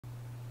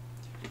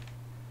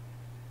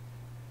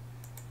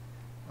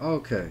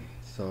Okay,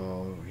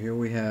 so here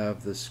we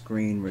have the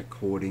screen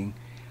recording.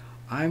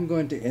 I'm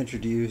going to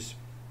introduce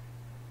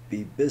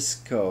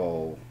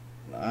Bibisco.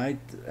 I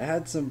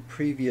had some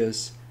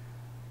previous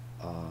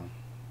uh,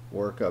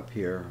 work up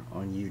here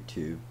on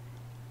YouTube,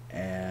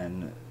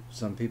 and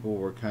some people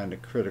were kind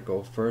of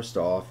critical. First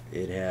off,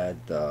 it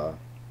had the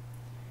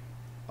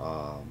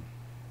um,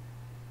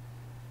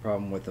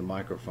 problem with the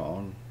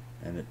microphone,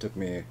 and it took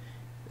me.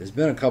 It's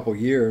been a couple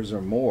years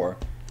or more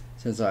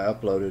since I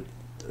uploaded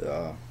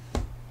uh,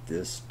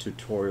 this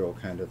tutorial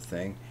kind of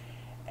thing,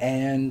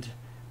 and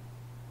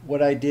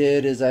what I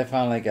did is I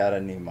finally got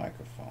a new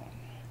microphone,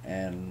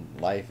 and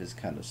life has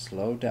kind of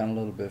slowed down a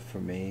little bit for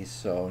me,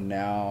 so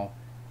now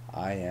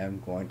I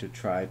am going to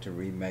try to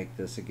remake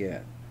this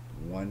again.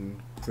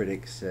 One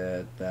critic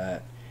said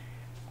that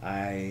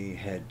I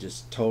had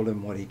just told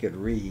him what he could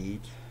read,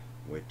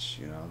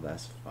 which,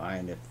 that's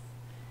fine if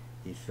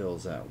he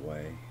feels that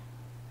way.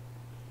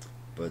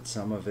 But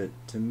some of it,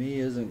 to me,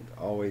 isn't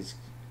always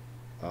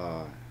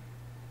uh,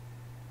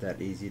 that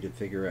easy to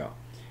figure out.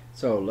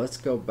 So let's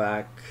go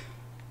back.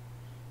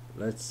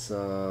 Let's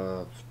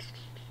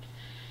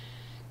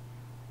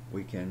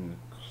we can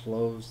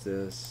close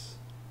this.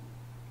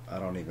 I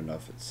don't even know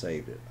if it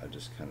saved it. I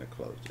just kind of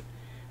closed it.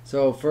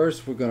 So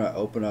first we're going to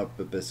open up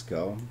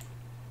Bibisco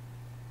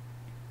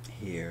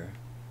here,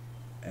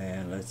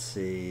 and let's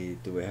see,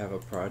 do we have a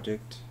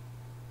project?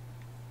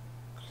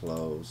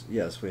 Close.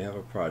 Yes, we have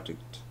a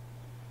project,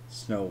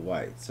 Snow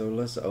White. So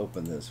let's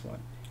open this one.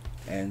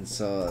 And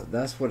so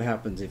that's what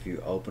happens if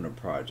you open a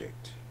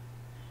project.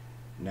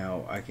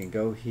 Now I can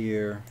go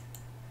here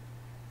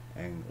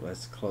and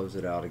let's close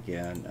it out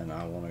again, and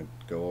I want to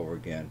go over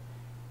again.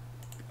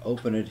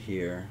 Open it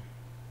here,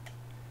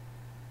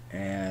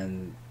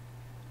 and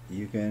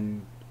you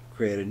can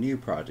create a new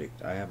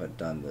project. I haven't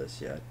done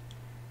this yet,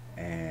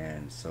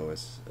 and so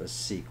it's a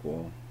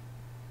sequel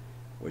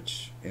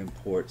which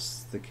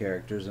imports the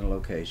characters and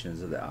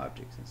locations of the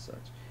objects and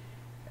such,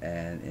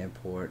 and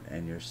import,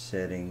 and your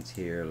settings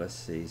here. Let's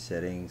see,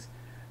 settings,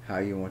 how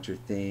you want your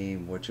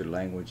theme, what your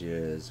language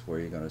is, where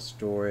you're going to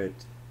store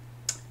it,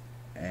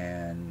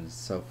 and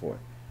so forth.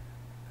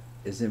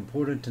 It's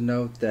important to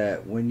note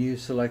that when you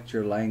select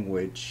your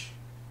language,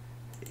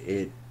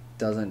 it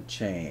doesn't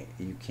change.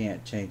 You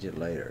can't change it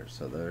later.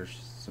 So there's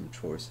some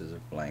choices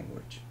of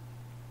language.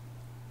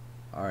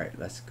 Alright,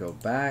 let's go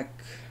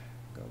back,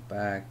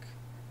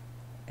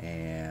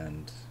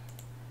 and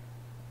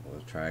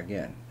we'll try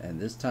again. And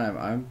this time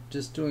I'm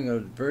just doing a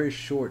very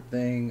short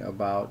thing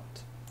about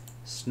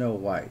Snow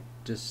White.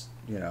 Just,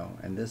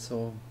 and this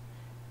will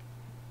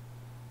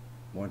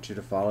want you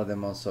to follow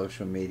them on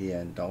social media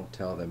and don't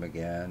tell them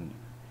again.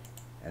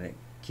 And it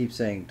keeps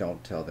saying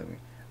don't tell them.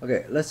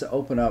 Okay, let's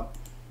open up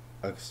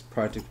a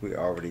project we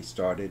already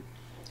started.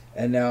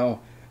 And now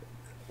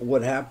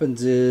what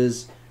happens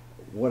is,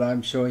 what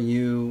I'm showing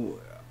you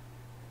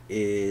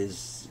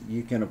is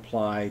you can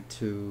apply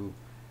to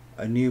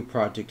a new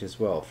project as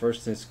well.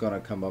 First it's going to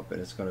come up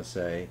and it's going to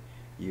say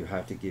you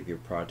have to give your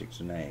project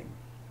a name.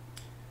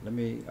 Let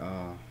me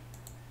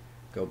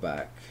go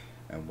back,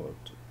 and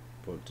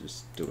we'll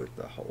just do it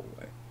the whole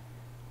way.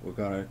 We're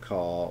going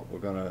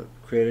to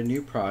create a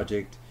new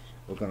project.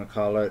 We're going to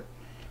call it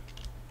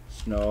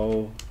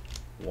Snow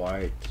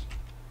White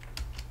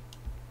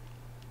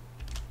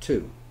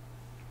 2.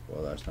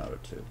 Well, that's not a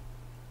 2.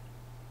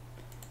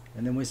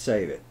 And then we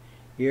save it.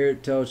 Here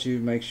it tells you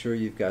make sure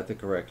you've got the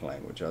correct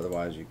language,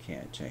 otherwise you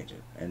can't change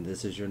it. And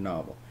this is your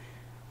novel.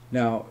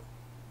 Now,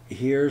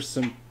 here's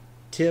some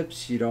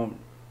tips. I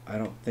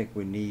don't think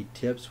we need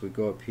tips. We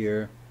go up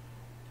here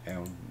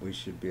and we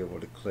should be able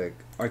to click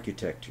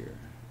architecture,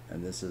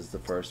 and this is the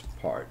first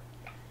part.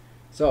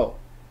 So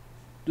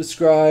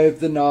describe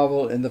the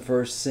novel in the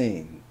first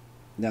scene.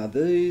 Now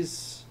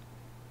these,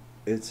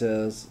 it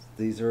says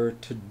these are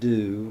to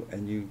do,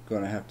 and you're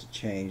going to have to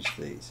change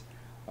these.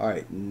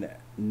 Alright,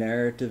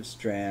 narrative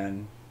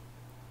strand,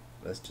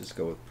 let's just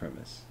go with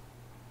premise.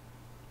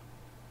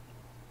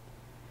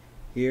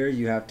 Here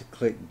you have to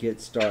click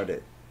get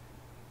started.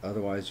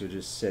 Otherwise you'll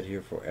just sit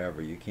here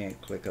forever. You can't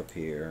click up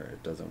here.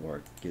 It doesn't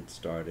work. Get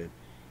started.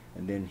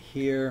 And then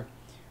here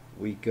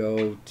we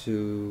go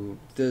to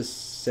this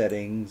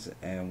settings,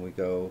 and we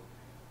go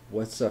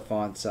what's the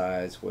font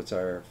size, what's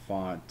our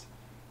font,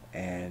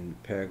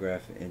 and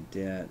paragraph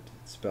indent,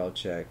 spell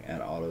check,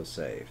 and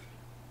autosave.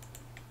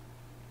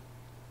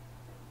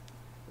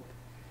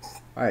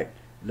 Alright,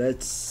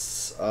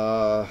 let's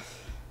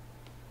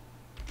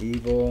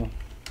evil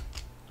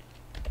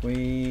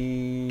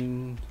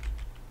queen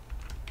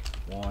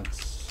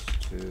wants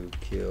to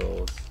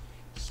kill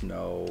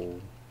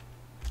Snow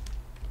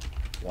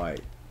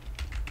White.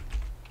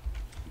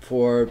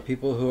 For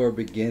people who are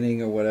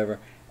beginning or whatever,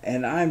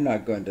 and I'm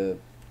not going to,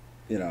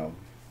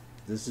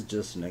 this is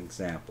just an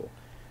example.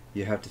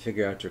 You have to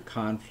figure out your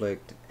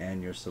conflict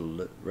and your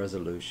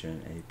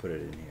resolution, and you put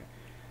it in here.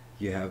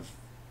 You have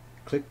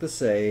click the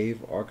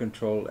save or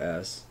Control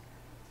S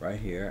right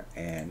here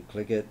and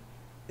click it.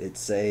 It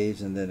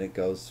saves, and then it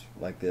goes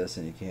like this,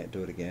 and you can't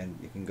do it again.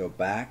 You can go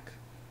back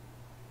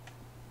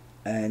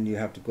and you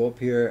have to go up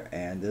here,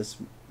 and this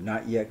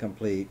not yet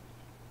complete,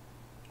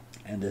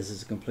 and this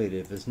is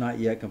completed. If it's not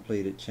yet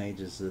complete, it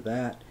changes to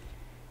that,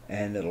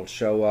 and it'll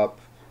show up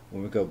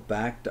when we go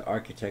back to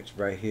architecture.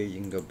 Right here, you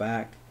can go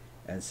back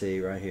and see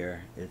right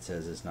here it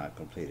says it's not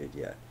completed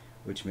yet,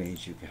 which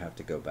means you have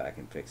to go back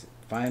and fix it.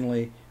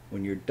 Finally,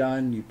 when you're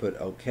done, you put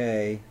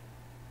OK,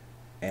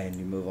 and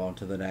you move on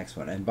to the next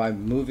one. And by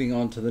moving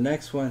on to the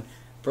next one,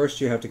 first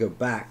you have to go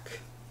back,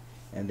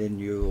 and then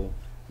you'll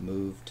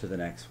move to the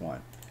next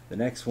one. The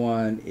next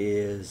one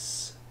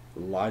is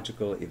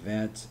logical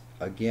event.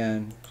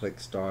 Again, click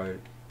start,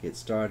 get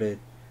started.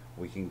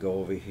 We can go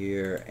over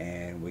here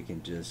and we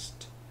can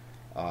just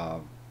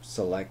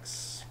select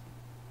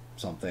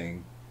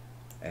something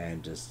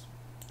and just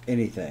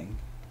anything.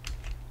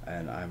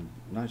 And I'm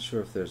not sure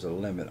if there's a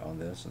limit on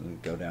this.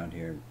 And go down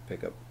here and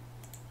pick up.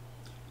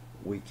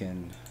 We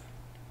can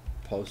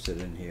post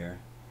it in here,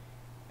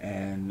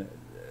 and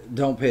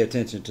don't pay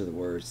attention to the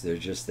words. They're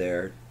just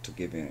there to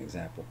give you an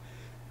example.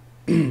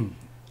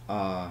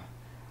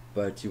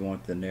 But you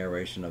want the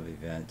narration of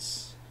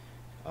events,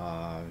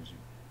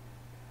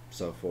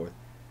 so forth.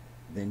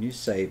 Then you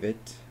save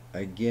it.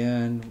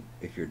 Again,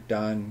 if you're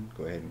done,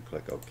 go ahead and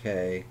click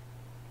OK,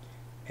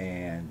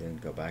 and then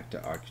go back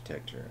to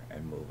architecture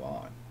and move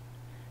on.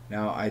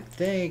 Now I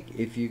think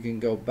if you can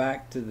go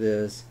back to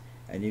this,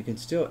 and you can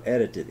still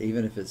edit it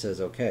even if it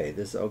says OK.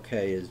 This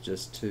OK is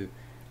just to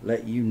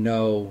let you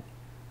know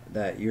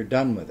that you're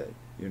done with it.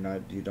 You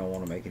don't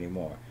want to make any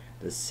more.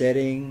 The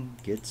setting,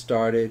 get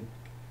started,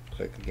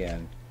 click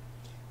again,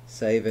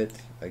 save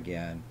it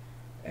again,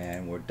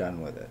 and we're done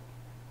with it.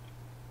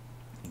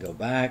 Go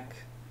back,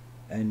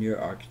 and your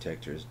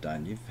architecture is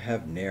done. You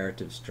have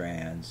narrative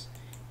strands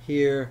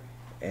here,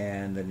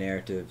 and the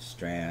narrative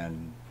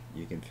strand,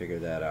 you can figure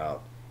that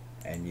out,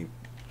 and you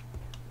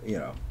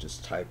know,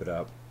 just type it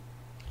up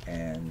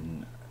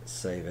and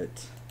save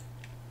it,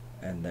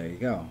 and there you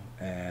go.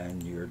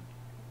 And you're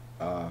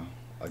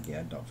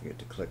again, don't forget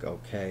to click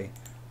OK,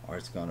 or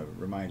it's going to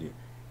remind you.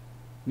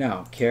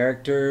 Now,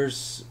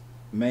 characters,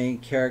 main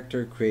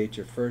character, create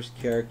your first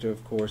character.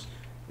 Of course,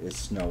 is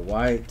Snow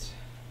White,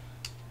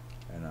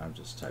 and I'll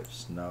just type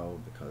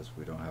Snow because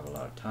we don't have a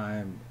lot of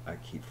time. I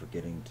keep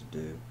forgetting to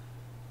do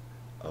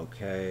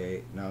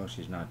OK. No,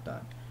 she's not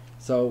done.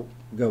 So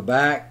go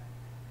back,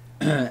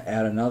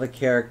 add another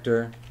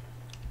character,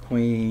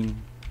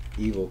 Queen,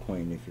 Evil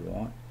Queen if you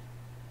want.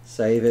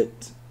 Save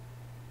it.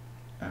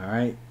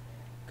 Alright,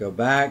 go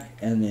back,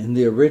 and in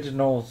the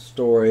original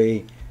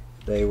story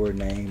they were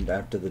named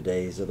after the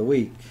days of the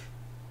week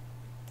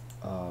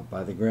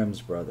by the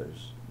Grimm's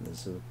brothers.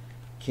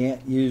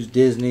 Can't use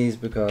Disney's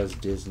because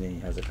Disney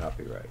has a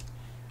copyright.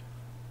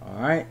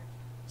 Alright,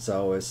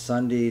 so it's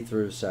Sunday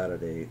through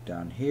Saturday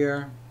down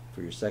here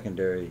for your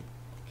secondary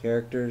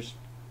characters.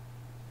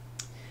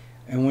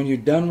 And when you're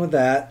done with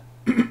that,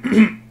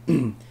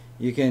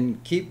 you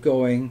can keep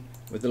going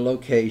with the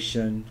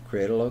location,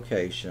 create a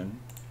location.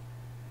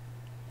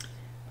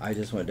 I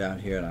just went down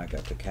here and I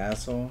got the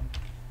castle,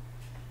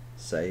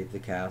 save the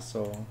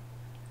castle.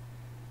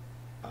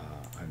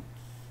 I'm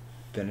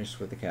finished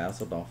with the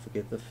castle, don't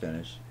forget the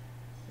finish.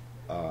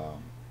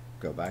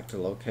 Go back to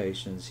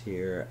locations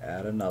here,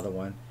 add another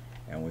one,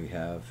 and we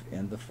have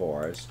in the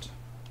forest.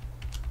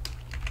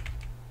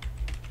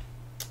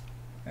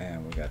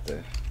 And we got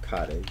the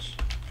cottage.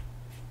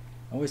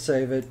 And we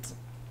save it.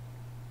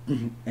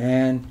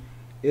 And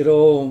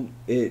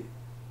it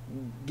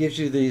gives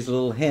you these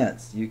little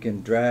hints. You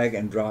can drag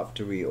and drop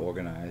to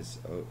reorganize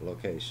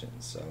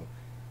locations. So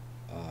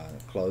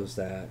close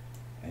that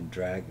and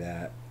drag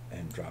that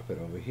and drop it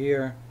over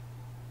here,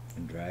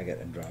 and drag it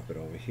and drop it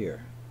over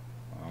here.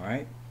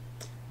 Alright,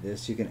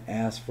 this you can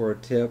ask for a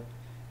tip.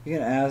 You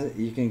can ask,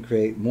 you can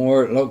create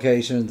more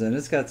locations, and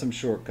it's got some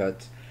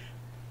shortcuts.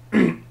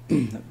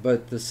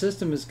 But the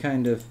system is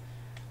kind of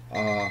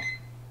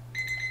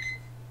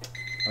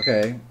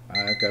okay,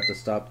 I've got to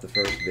stop the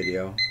first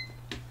video,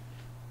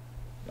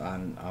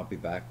 and I'll be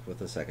back with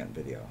the second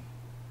video.